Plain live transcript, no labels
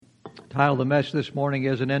The title of the message this morning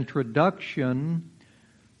is An Introduction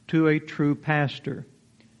to a True Pastor.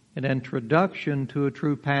 An Introduction to a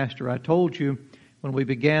True Pastor. I told you when we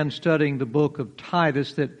began studying the book of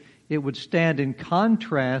Titus that it would stand in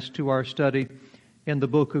contrast to our study in the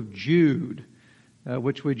book of Jude,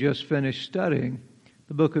 which we just finished studying.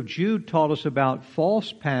 The book of Jude taught us about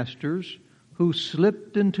false pastors who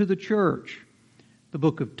slipped into the church. The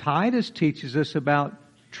book of Titus teaches us about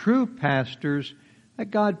true pastors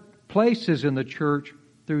that God places in the church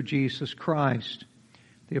through Jesus Christ.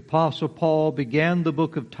 The Apostle Paul began the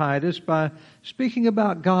book of Titus by speaking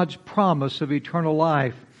about God's promise of eternal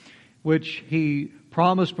life, which He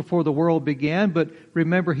promised before the world began, but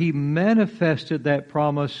remember He manifested that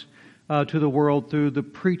promise to the world through the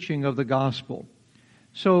preaching of the gospel.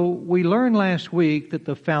 So we learned last week that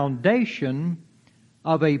the foundation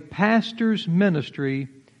of a pastor's ministry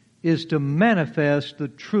is to manifest the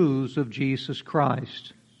truths of Jesus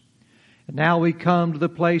Christ. And now we come to the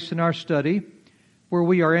place in our study where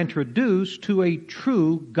we are introduced to a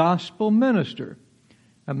true gospel minister,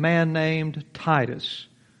 a man named Titus,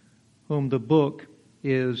 whom the book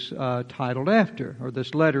is titled after, or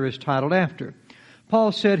this letter is titled after.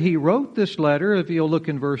 Paul said he wrote this letter, if you'll look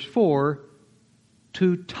in verse 4,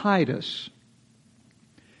 to Titus.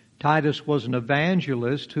 Titus was an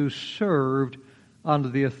evangelist who served under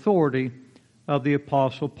the authority of the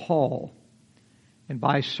Apostle Paul. And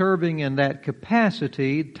by serving in that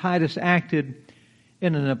capacity, Titus acted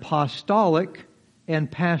in an apostolic and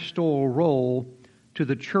pastoral role to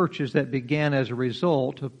the churches that began as a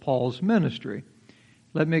result of Paul's ministry.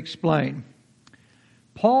 Let me explain.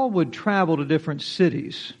 Paul would travel to different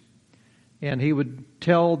cities, and he would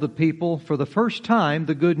tell the people for the first time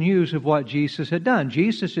the good news of what Jesus had done.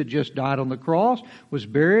 Jesus had just died on the cross, was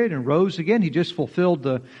buried, and rose again. He just fulfilled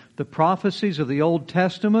the prophecies of the Old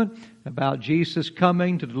Testament about Jesus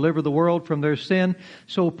coming to deliver the world from their sin.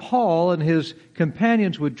 So Paul and his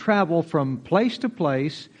companions would travel from place to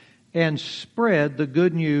place and spread the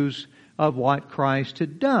good news of what Christ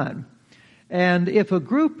had done. And if a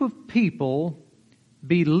group of people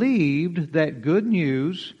believed that good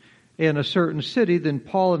news in a certain city, then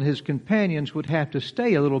Paul and his companions would have to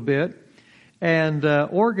stay a little bit and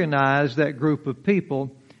organize that group of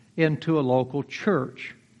people into a local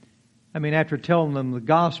church. I mean, after telling them the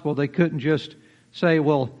gospel, they couldn't just say,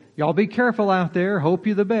 well, y'all be careful out there, hope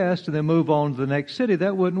you the best, and then move on to the next city.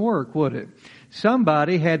 That wouldn't work, would it?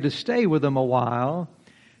 Somebody had to stay with them a while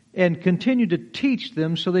and continue to teach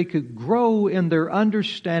them so they could grow in their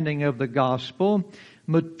understanding of the gospel,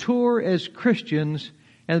 mature as Christians,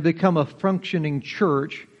 and become a functioning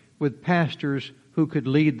church with pastors who could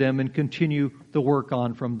lead them and continue the work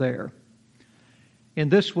on from there.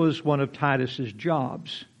 And this was one of Titus's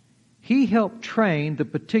jobs. He helped train the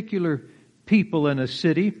particular people in a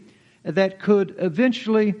city that could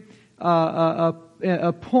eventually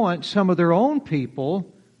appoint some of their own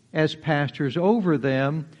people as pastors over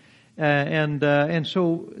them. And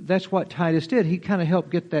so that's what Titus did. He kind of helped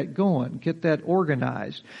get that going, get that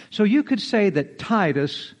organized. So you could say that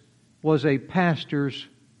Titus was a pastor's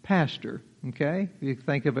pastor, okay? You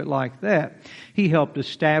think of it like that. He helped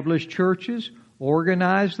establish churches,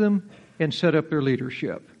 organize them, and set up their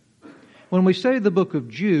leadership. When we study the book of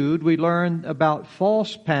Jude, we learn about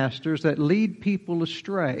false pastors that lead people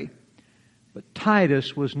astray. But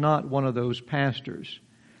Titus was not one of those pastors.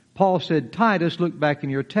 Paul said, Titus, look back in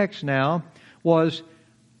your text now, was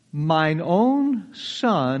mine own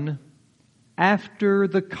son after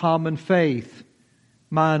the common faith.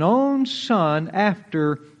 Mine own son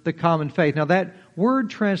after the common faith. Now that word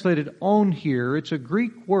translated own here, it's a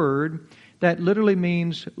Greek word that literally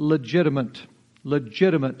means legitimate.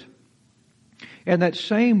 Legitimate. And that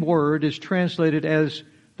same word is translated as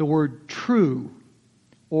the word true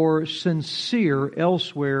or sincere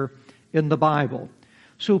elsewhere in the Bible.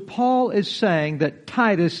 So Paul is saying that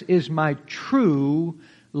Titus is my true,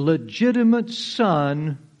 legitimate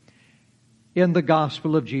son in the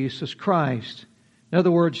gospel of Jesus Christ. In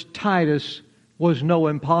other words, Titus was no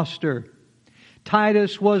imposter.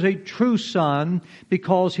 Titus was a true son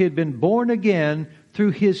because he had been born again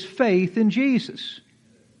through his faith in Jesus.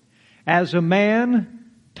 As a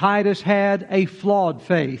man, Titus had a flawed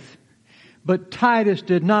faith, but Titus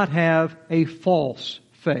did not have a false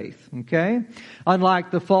faith, okay?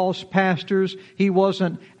 Unlike the false pastors, he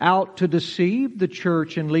wasn't out to deceive the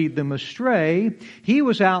church and lead them astray. He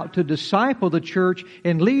was out to disciple the church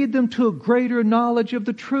and lead them to a greater knowledge of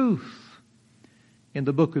the truth. In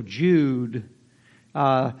the book of Jude,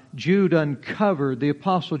 the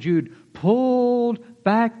Apostle Jude pulled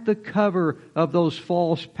back the cover of those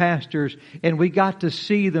false pastors, and we got to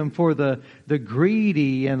see them for the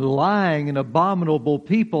greedy and lying and abominable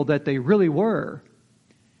people that they really were.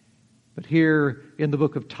 But here in the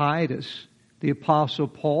book of Titus, the Apostle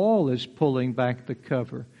Paul is pulling back the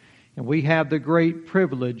cover. And we have the great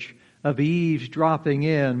privilege of eavesdropping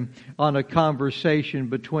in on a conversation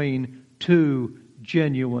between two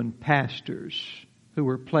genuine pastors who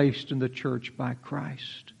were placed in the church by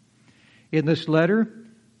Christ. In this letter,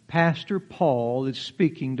 Pastor Paul is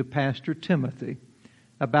speaking to Pastor Timothy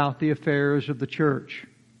about the affairs of the church.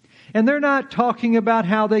 And they're not talking about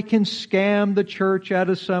how they can scam the church out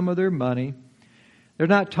of some of their money. They're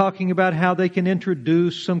not talking about how they can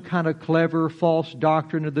introduce some kind of clever false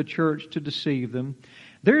doctrine of the church to deceive them.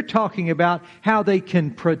 They're talking about how they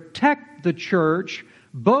can protect the church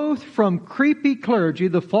both from creepy clergy,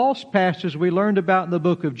 the false pastors we learned about in the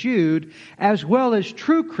book of Jude, as well as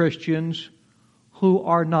true Christians who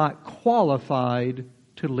are not qualified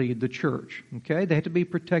to lead the church. Okay? They have to be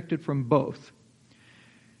protected from both.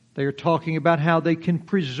 They are talking about how they can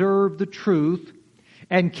preserve the truth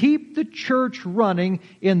and keep the church running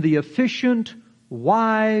in the efficient,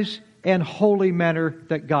 wise, and holy manner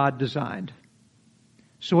that God designed.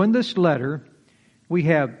 So in this letter, we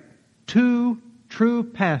have two true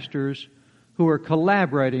pastors who are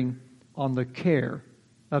collaborating on the care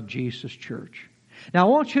of Jesus' church. Now I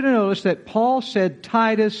want you to notice that Paul said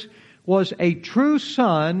Titus was a true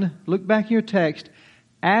son, look back in your text,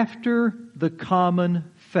 after the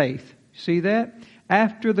common faith. See that?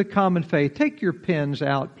 After the common faith. Take your pens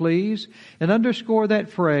out, please, and underscore that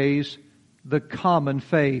phrase, the common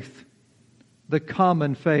faith. The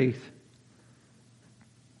common faith.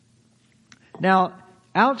 Now,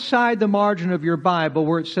 outside the margin of your Bible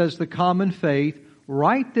where it says the common faith,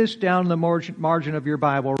 write this down in the margin of your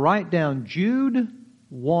Bible. Write down Jude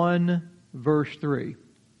 1 verse 3.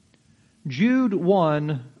 Jude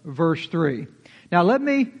 1 verse 3. Now let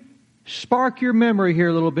me spark your memory here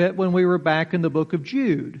a little bit when we were back in the book of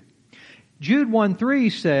Jude. Jude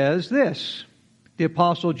 1:3 says this. The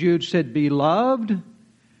Apostle Jude said, Beloved,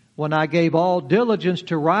 when I gave all diligence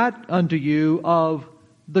to write unto you of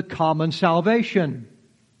the common salvation,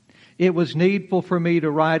 it was needful for me to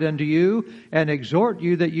write unto you and exhort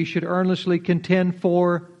you that you should earnestly contend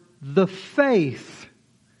for the faith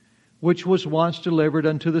which was once delivered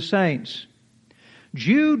unto the saints.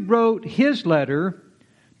 Jude wrote his letter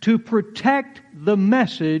to protect the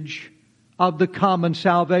message of the common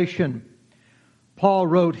salvation. Paul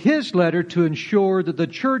wrote his letter to ensure that the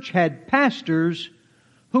church had pastors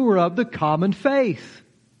who were of the common faith.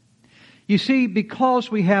 You see, because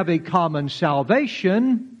we have a common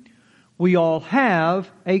salvation, we all have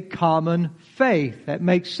a common faith. That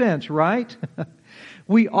makes sense, right?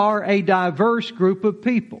 We are a diverse group of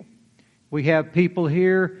people. We have people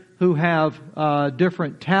here who have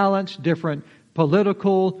different talents, different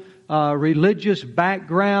political, religious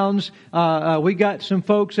backgrounds. We got some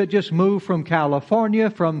folks that just moved from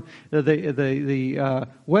California, from the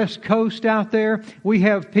West Coast out there. We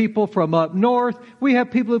have people from up north. We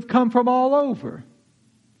have people who've come from all over.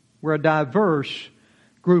 We're a diverse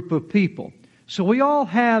group of people. So we all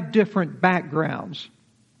have different backgrounds.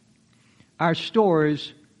 Our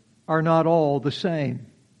stories are not all the same.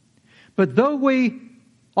 But though we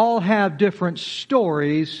all have different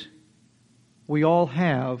stories, we all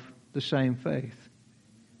have the same faith.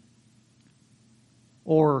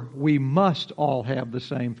 Or we must all have the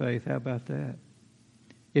same faith. How about that?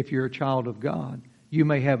 If you're a child of God, you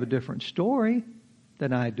may have a different story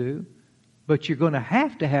than I do, but you're going to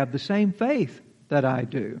have the same faith that I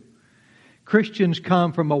do. Christians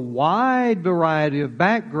come from a wide variety of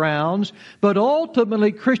backgrounds, but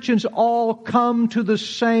ultimately Christians all come to the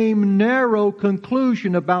same narrow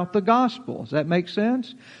conclusion about the gospel. Does that make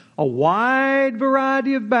sense? A wide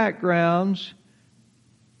variety of backgrounds,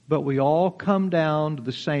 but we all come down to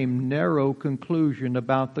the same narrow conclusion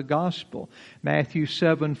about the gospel. Matthew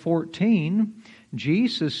 7:14,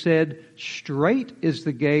 Jesus said, Straight is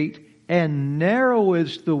the gate, and narrow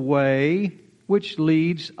is the way which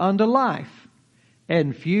leads unto life,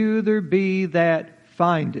 and few there be that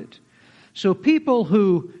find it. So people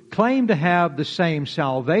who claim to have the same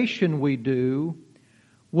salvation we do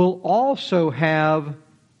will also have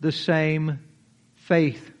the same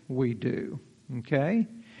faith we do. Okay?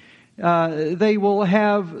 They will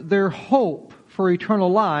have their hope for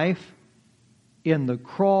eternal life in the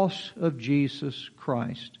cross of Jesus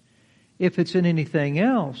Christ. If it's in anything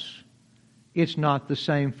else, it's not the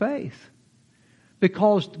same faith.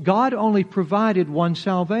 Because God only provided one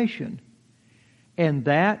salvation, and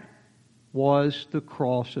that was the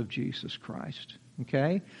cross of Jesus Christ.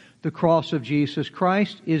 Okay? The cross of Jesus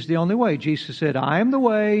Christ is the only way. Jesus said, I am the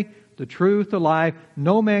way, the truth, the life.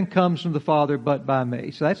 No man comes from the Father but by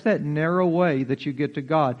me. So that's that narrow way that you get to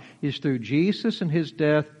God, is through Jesus and His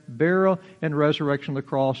death, burial, and resurrection on the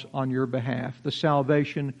cross on your behalf. The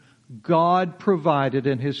salvation God provided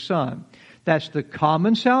in His Son. That's the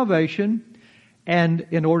common salvation. And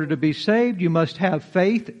in order to be saved, you must have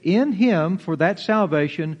faith in Him for that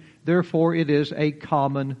salvation. Therefore, it is a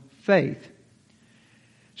common faith.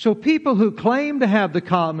 So people who claim to have the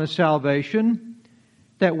common salvation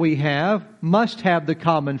that we have must have the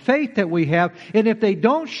common faith that we have. And if they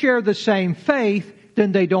don't share the same faith,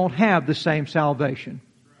 then they don't have the same salvation.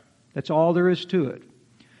 That's all there is to it.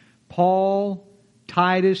 Paul,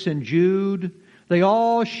 Titus, and Jude, they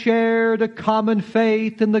all shared a common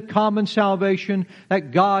faith in the common salvation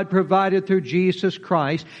that God provided through Jesus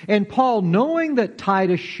Christ. And Paul, knowing that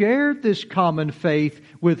Titus shared this common faith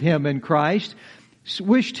with him in Christ,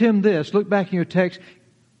 wished him this. Look back in your text.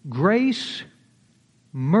 Grace,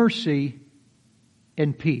 mercy,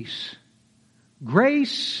 and peace.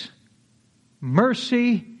 Grace,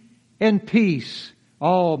 mercy, and peace.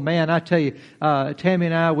 Oh man, I tell you, Tammy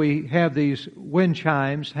and I, we have these wind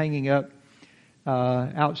chimes hanging up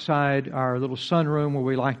outside our little sunroom where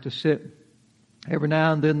we like to sit. Every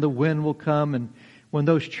now and then the wind will come, and when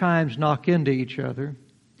those chimes knock into each other,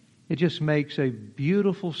 it just makes a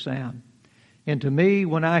beautiful sound. And to me,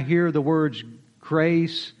 when I hear the words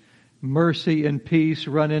grace, mercy, and peace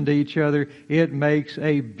run into each other, it makes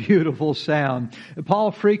a beautiful sound.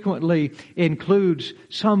 Paul frequently includes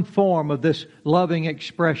some form of this loving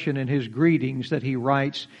expression in his greetings that he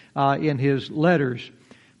writes in his letters.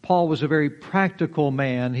 Paul was a very practical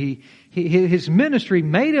man. His ministry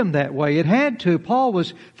made him that way. It had to. Paul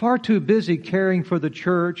was far too busy caring for the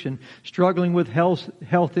church and struggling with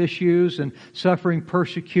health issues and suffering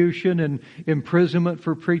persecution and imprisonment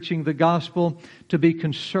for preaching the gospel to be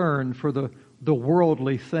concerned for the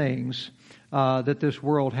worldly things that this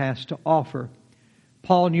world has to offer.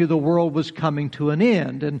 Paul knew the world was coming to an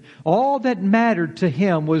end, and all that mattered to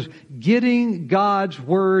him was getting God's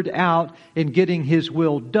Word out and getting His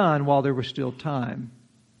will done while there was still time.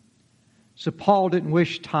 So Paul didn't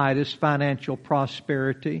wish Titus financial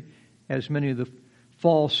prosperity, as many of the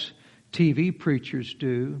false TV preachers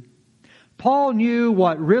do. Paul knew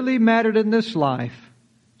what really mattered in this life,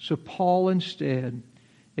 so Paul instead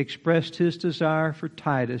expressed his desire for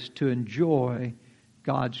Titus to enjoy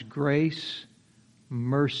God's grace,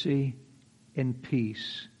 mercy, and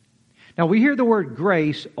peace. Now we hear the word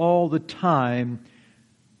grace all the time,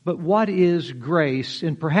 but what is grace?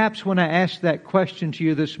 And perhaps when I ask that question to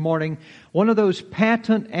you this morning, one of those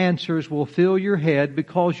patent answers will fill your head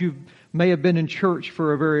because you may have been in church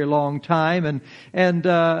for a very long time,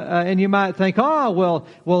 and you might think, oh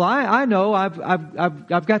well, I know I've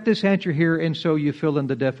got this answer here, and so you fill in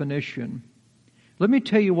the definition. Let me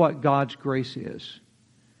tell you what God's grace is.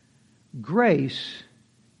 Grace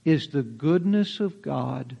is the goodness of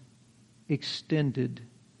God extended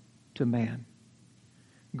to man.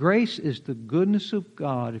 Grace is the goodness of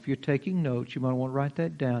God. If you're taking notes, you might want to write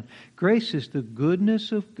that down. Grace is the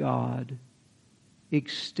goodness of God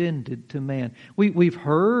extended to man. We've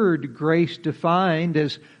heard grace defined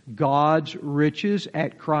as God's riches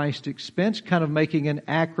at Christ's expense, kind of making an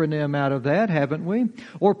acronym out of that, haven't we?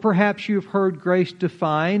 Or perhaps you've heard grace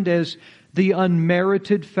defined as the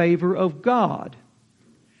unmerited favor of God.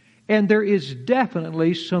 And there is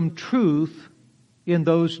definitely some truth in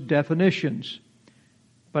those definitions.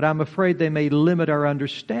 But I'm afraid they may limit our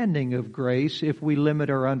understanding of grace if we limit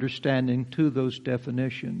our understanding to those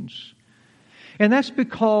definitions. And that's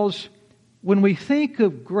because when we think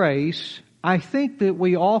of grace, I think that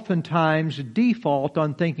we oftentimes default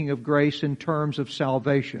on thinking of grace in terms of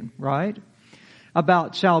salvation, right?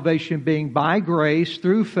 About salvation being by grace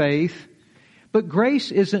through faith. But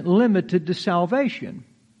grace isn't limited to salvation.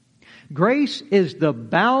 Grace is the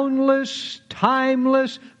boundless,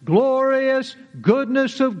 timeless, glorious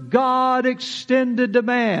goodness of God extended to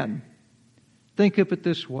man. Think of it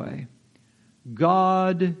this way.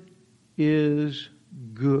 God is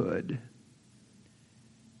good.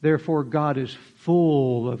 Therefore, God is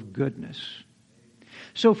full of goodness.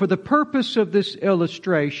 So for the purpose of this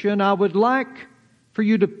illustration, I would like for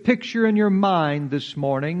you to picture in your mind this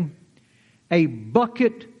morning a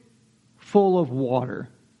bucket full of water.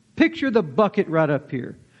 Picture the bucket right up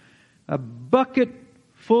here. A bucket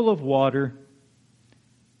full of water.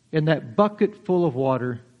 And that bucket full of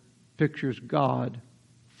water pictures God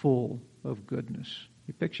full of goodness.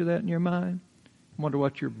 You picture that in your mind? I wonder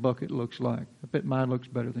what your bucket looks like. I bet mine looks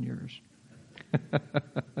better than yours.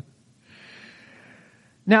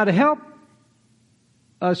 Now, to help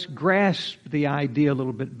us grasp the idea a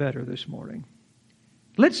little bit better this morning.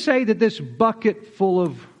 Let's say that this bucket full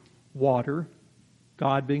of water,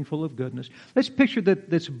 God being full of goodness, let's picture that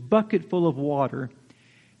this bucket full of water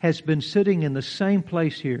has been sitting in the same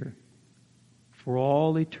place here for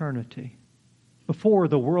all eternity, before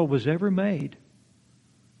the world was ever made,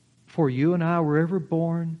 before you and I were ever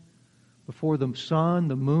born, before the sun,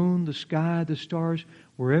 the moon, the sky, the stars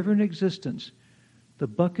were ever in existence. The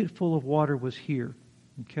bucket full of water was here.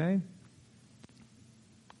 Okay?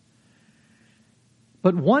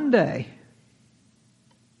 But one day,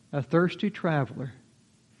 a thirsty traveler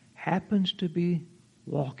happens to be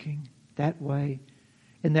walking that way,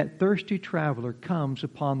 and that thirsty traveler comes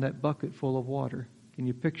upon that bucket full of water. Can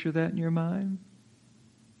you picture that in your mind?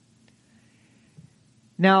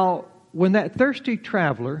 Now, when that thirsty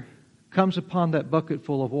traveler comes upon that bucket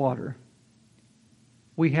full of water,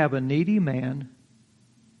 we have a needy man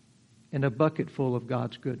and a bucket full of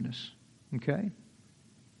God's goodness. Okay?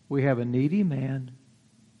 We have a needy man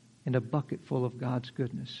and a bucket full of God's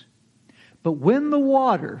goodness. But when the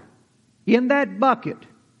water in that bucket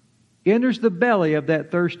enters the belly of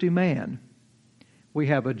that thirsty man, we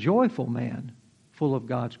have a joyful man full of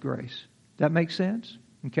God's grace. That makes sense?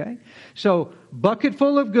 Okay? So, bucket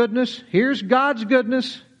full of goodness. Here's God's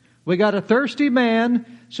goodness. We got a thirsty man.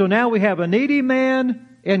 So now we have a needy man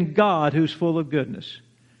and God who's full of goodness.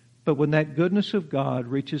 But when that goodness of God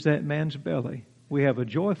reaches that man's belly, we have a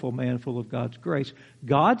joyful man full of God's grace.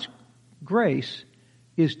 God's grace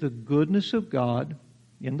is the goodness of God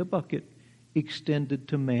in the bucket extended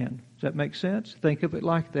to man. Does that make sense? Think of it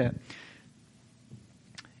like that.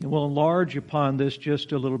 And we'll enlarge upon this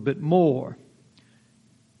just a little bit more.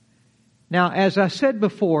 Now, as I said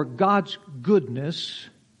before, God's goodness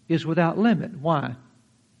is without limit. Why?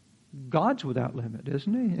 God's without limit,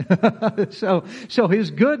 isn't He? So His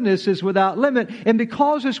goodness is without limit. And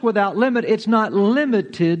because it's without limit, it's not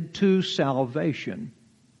limited to salvation.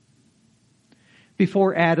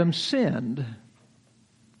 Before Adam sinned,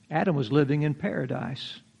 Adam was living in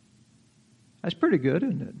paradise. That's pretty good,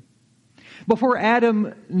 isn't it? Before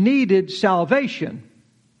Adam needed salvation,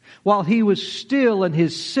 while he was still in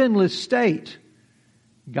his sinless state,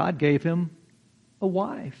 God gave him a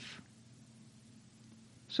wife.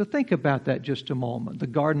 So think about that just a moment. The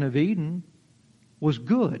Garden of Eden was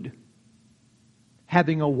good.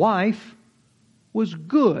 Having a wife was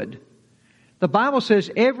good. The Bible says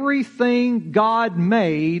everything God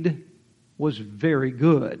made was very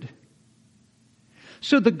good.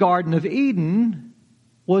 So the Garden of Eden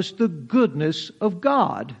was the goodness of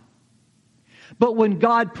God. But when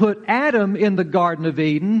God put Adam in the Garden of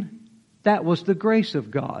Eden, that was the grace of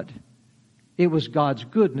God. It was God's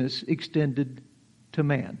goodness extended to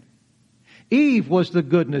man. Eve was the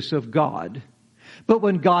goodness of God. But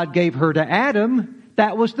when God gave her to Adam,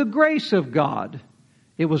 that was the grace of God.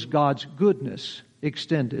 It was God's goodness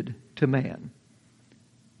extended to man.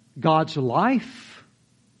 God's life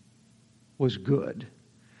was good.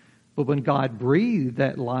 But when God breathed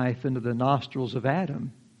that life into the nostrils of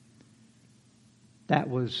Adam, that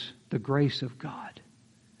was the grace of God.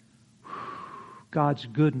 God's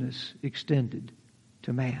goodness extended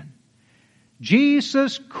to man.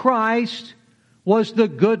 Jesus Christ was the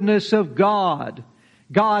goodness of God.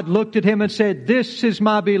 God looked at Him and said, "This is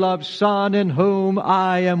my beloved Son in whom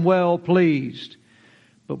I am well pleased."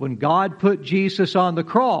 But when God put Jesus on the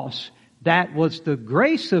cross, that was the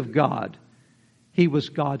grace of God. He was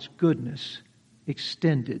God's goodness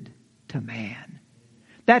extended to man.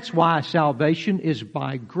 That's why salvation is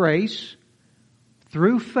by grace,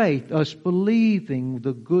 through faith, us believing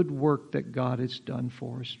the good work that God has done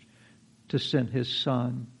for us to send His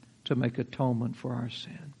Son to make atonement for our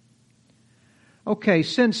sin. Okay,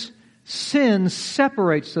 since sin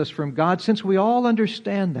separates us from God, since we all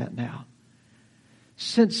understand that now,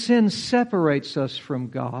 since sin separates us from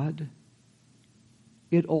God,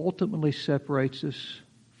 it ultimately separates us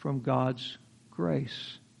from God's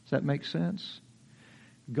grace. Does that make sense?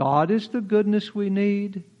 God is the goodness we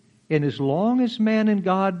need, and as long as man and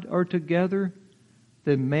God are together,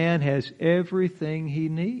 then man has everything he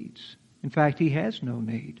needs. In fact, he has no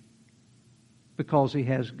need because he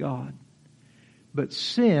has God. But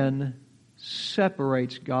sin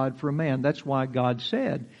separates God from man. That's why God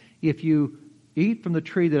said, if you eat from the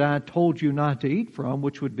tree that I told you not to eat from,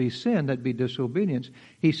 which would be sin, that'd be disobedience,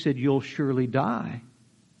 He said, you'll surely die.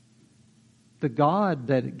 The God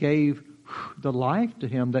that gave the life to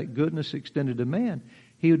Him, that goodness extended to man,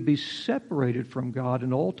 He would be separated from God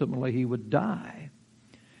and ultimately he would die.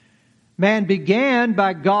 Man began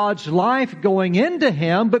by God's life going into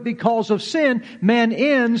him, but because of sin, man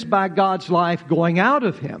ends by God's life going out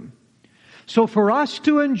of him. So for us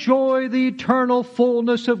to enjoy the eternal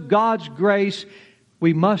fullness of God's grace,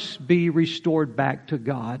 we must be restored back to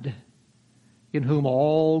God, in whom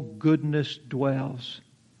all goodness dwells.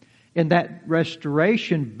 And that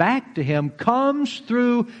restoration back to Him comes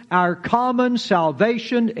through our common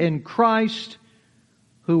salvation in Christ,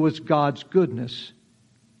 who was God's goodness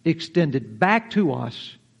extended back to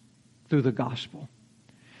us through the gospel.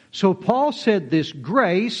 So Paul said this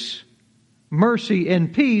grace, mercy,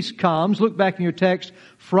 and peace comes, look back in your text,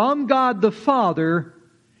 from God the Father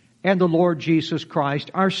and the Lord Jesus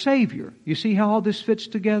Christ, our Savior. You see how all this fits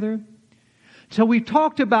together? So we've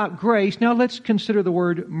talked about grace. Now let's consider the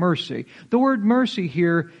word mercy. The word mercy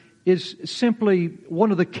here is simply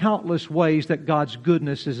one of the countless ways that God's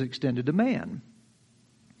goodness is extended to man.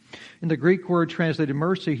 In the Greek word translated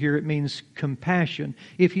mercy here, it means compassion.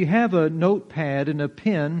 If you have a notepad and a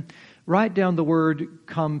pen, write down the word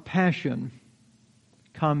compassion.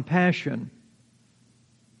 Compassion.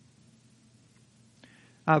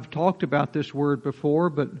 I've talked about this word before,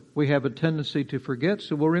 but we have a tendency to forget,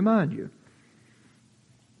 so we'll remind you.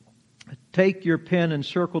 Take your pen and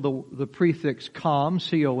circle the prefix com,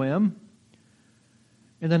 C-O-M,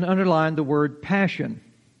 and then underline the word passion.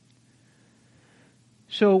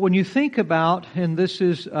 So when you think about, and this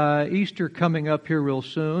is Easter coming up here real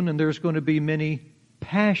soon, and there's going to be many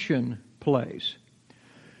passion plays.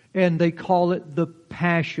 And they call it the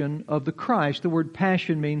Passion of the Christ. The word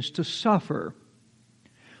passion means to suffer.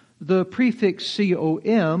 The prefix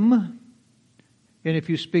C-O-M, and if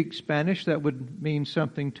you speak Spanish, that would mean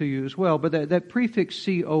something to you as well. But that prefix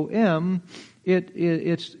C-O-M,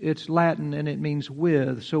 it's Latin and it means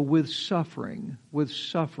with. So with suffering,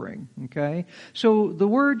 okay? So the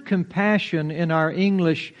word compassion in our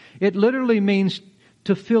English, it literally means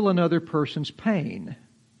to feel another person's pain.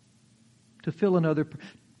 To feel another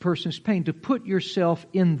person's pain, to put yourself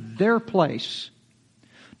in their place.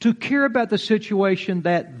 To care about the situation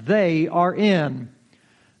that they are in.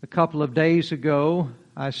 A couple of days ago,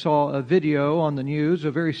 I saw a video on the news, a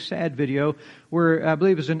very sad video, where I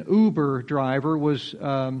believe it was an Uber driver was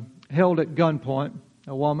held at gunpoint,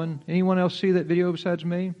 a woman. Anyone else see that video besides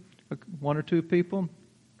me? One or two people?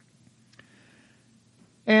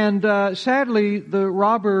 And sadly, the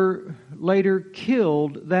robber later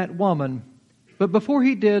killed that woman. But before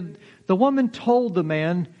he did, the woman told the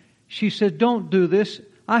man, she said, "Don't do this.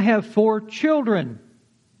 I have 4 children."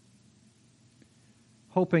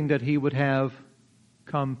 Hoping that he would have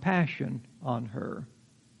compassion on her.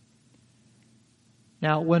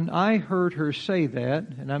 Now, when I heard her say that,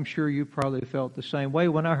 and I'm sure you probably felt the same way,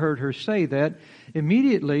 when I heard her say that,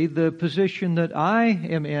 immediately the position that I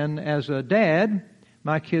am in as a dad,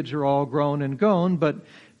 my kids are all grown and gone, but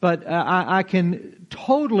I can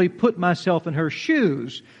totally put myself in her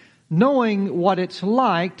shoes, knowing what it's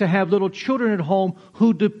like to have little children at home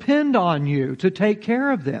who depend on you to take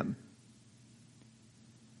care of them.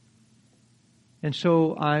 And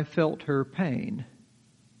so I felt her pain.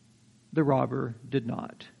 The robber did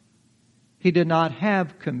not. He did not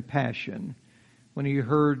have compassion. When he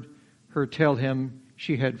heard her tell him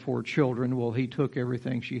she had 4 children, well, he took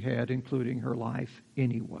everything she had, including her life,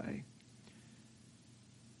 anyway.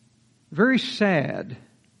 Very sad.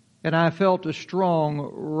 And I felt a strong,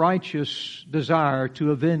 righteous desire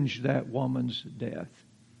to avenge that woman's death.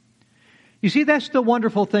 You see, that's the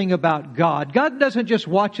wonderful thing about God. God doesn't just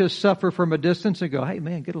watch us suffer from a distance and go, "Hey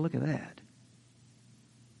man, get a look at that."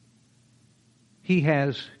 He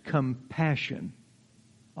has compassion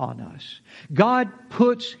on us. God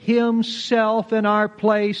puts Himself in our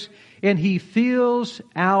place and He feels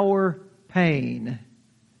our pain,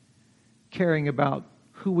 caring about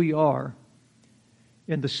who we are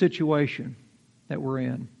in the situation that we're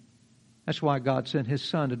in. That's why God sent His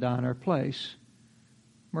Son to die in our place.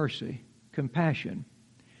 Mercy. Compassion.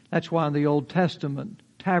 That's why in the Old Testament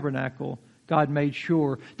tabernacle, God made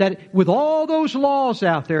sure that with all those laws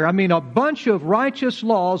out there, a bunch of righteous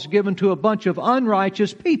laws given to a bunch of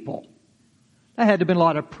unrighteous people, that had to have been a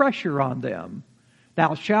lot of pressure on them.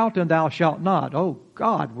 Thou shalt and thou shalt not. Oh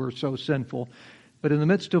God, we're so sinful. But in the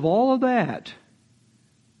midst of all of that,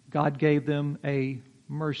 God gave them a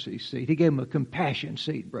mercy seat. He gave them a compassion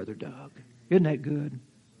seat, Brother Doug. Isn't that good?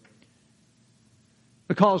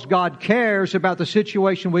 Because God cares about the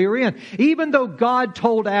situation we are in. Even though God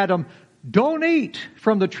told Adam, "Don't eat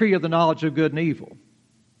from the tree of the knowledge of good and evil."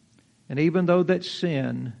 And even though that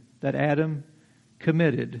sin that Adam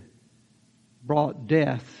committed brought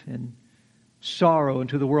death and sorrow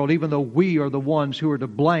into the world, even though we are the ones who are to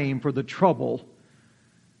blame for the trouble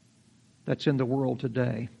that's in the world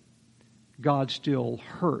today, God still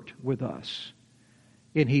hurt with us.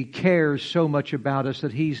 And He cares so much about us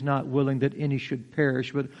that He's not willing that any should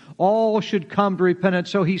perish, but all should come to repentance.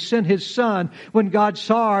 So He sent His Son. When God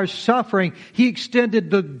saw our suffering, He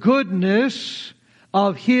extended the goodness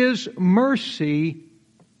of His mercy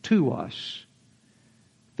to us.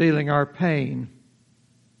 Feeling our pain,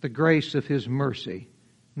 the grace of His mercy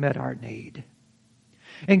met our need.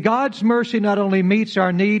 And God's mercy not only meets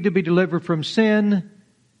our need to be delivered from sin,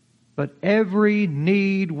 but every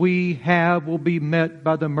need we have will be met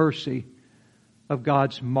by the mercy of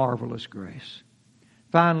God's marvelous grace.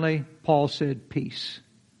 Finally, Paul said, peace.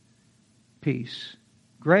 Peace.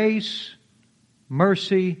 Grace,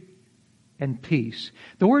 mercy, and peace.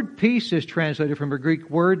 The word peace is translated from a Greek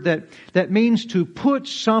word that means to put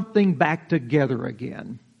something back together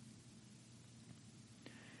again.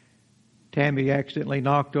 Tammy accidentally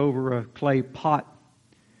knocked over a clay pot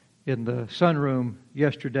in the sunroom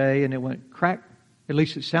yesterday, and it went crack. At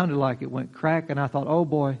least it sounded like it went crack, and I thought, oh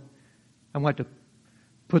boy, I'm going to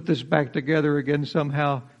put this back together again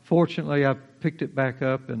somehow. Fortunately, I picked it back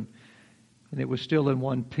up, and it was still in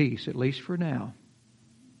one piece, at least for now.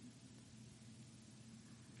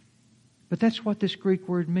 But that's what this Greek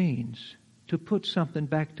word means, to put something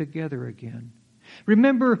back together again.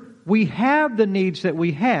 Remember, we have the needs that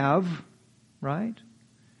we have, right?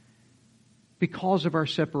 Because of our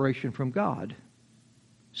separation from God.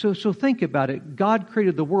 So think about it. God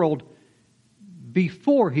created the world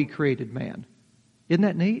before He created man. Isn't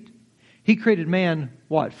that neat? He created man,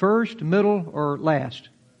 what, first, middle, or last?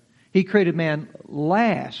 He created man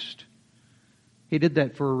last. He did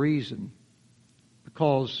that for a reason.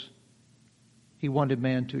 Because He wanted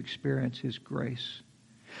man to experience His grace.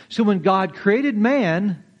 So when God created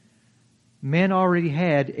man, man already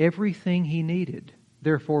had everything he needed.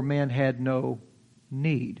 Therefore, man had no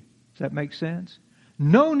need. Does that make sense?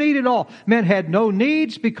 No need at all. Man had no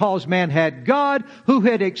needs because man had God who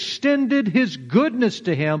had extended His goodness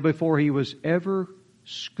to him before he was ever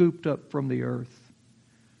scooped up from the earth.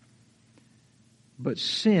 But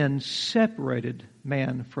sin separated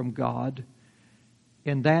man from God,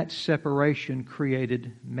 and that separation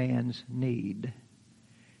created man's need.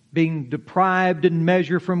 Being deprived in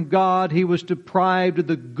measure from God, he was deprived of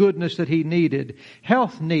the goodness that he needed.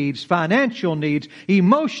 Health needs, financial needs,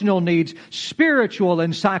 emotional needs, spiritual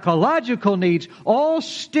and psychological needs all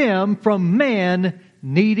stem from man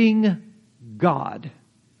needing God.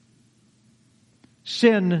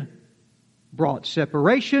 Sin brought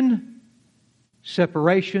separation.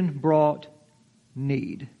 Separation brought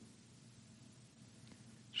need.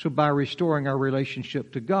 So by restoring our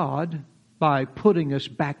relationship to God, by putting us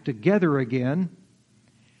back together again,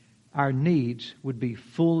 our needs would be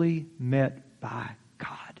fully met by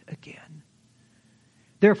God again.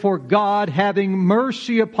 Therefore, God, having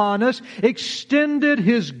mercy upon us, extended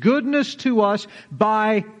His goodness to us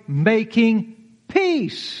by making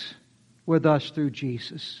peace with us through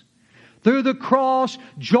Jesus. Through the cross,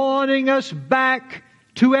 joining us back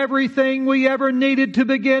to everything we ever needed to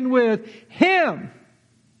begin with, Him.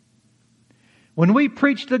 When we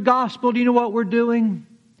preach the gospel, do you know what we're doing?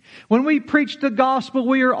 When we preach the gospel,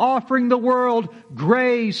 we are offering the world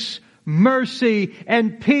grace, mercy,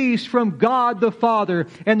 and peace from God the Father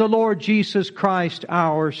and the Lord Jesus Christ,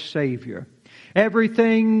 our Savior.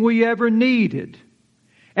 Everything we ever needed,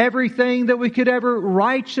 everything that we could ever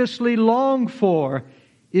righteously long for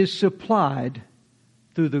is supplied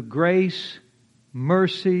through the grace,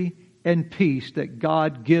 mercy, and peace that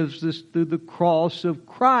God gives us through the cross of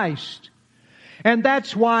Christ. And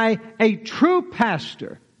that's why a true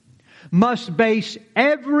pastor must base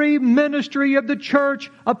every ministry of the church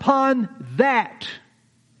upon that.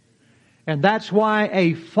 And that's why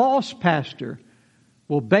a false pastor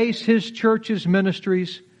will base his church's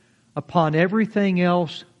ministries upon everything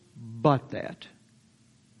else but that.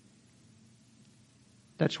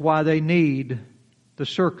 That's why they need the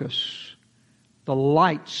circus, the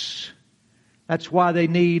lights. That's why they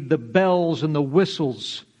need the bells and the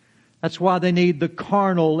whistles. That's why they need the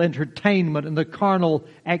carnal entertainment and the carnal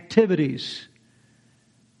activities.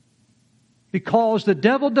 Because the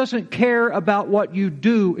devil doesn't care about what you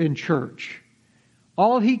do in church.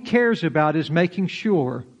 All he cares about is making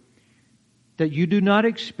sure that you do not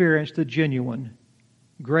experience the genuine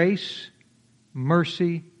grace,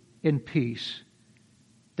 mercy, and peace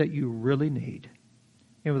that you really need.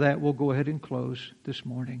 And with that, we'll go ahead and close this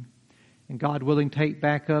morning. And God willing, take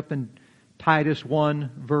back up and Titus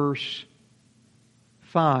 1 verse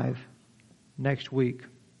 5 next week.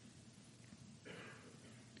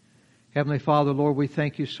 Heavenly Father, Lord, we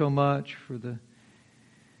thank You so much for the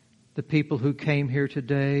people who came here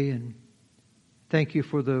today, and thank You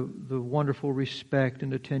for the wonderful respect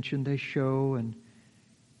and attention they show, and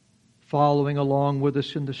following along with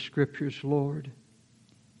us in the Scriptures, Lord.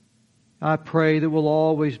 I pray that we'll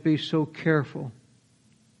always be so careful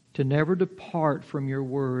to never depart from your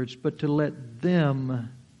words, but to let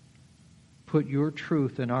them put your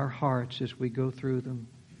truth in our hearts as we go through them,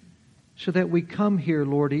 so that we come here,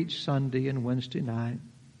 Lord, each Sunday and Wednesday night,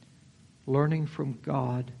 learning from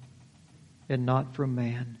God and not from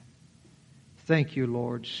man. Thank you,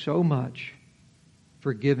 Lord, so much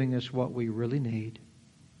for giving us what we really need,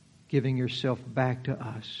 giving yourself back to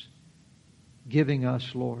us, giving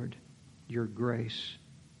us, Lord, your grace,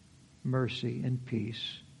 mercy, and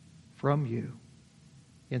peace from you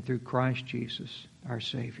and through Christ Jesus, our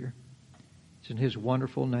Savior. It's in His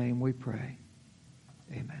wonderful name we pray.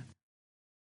 Amen.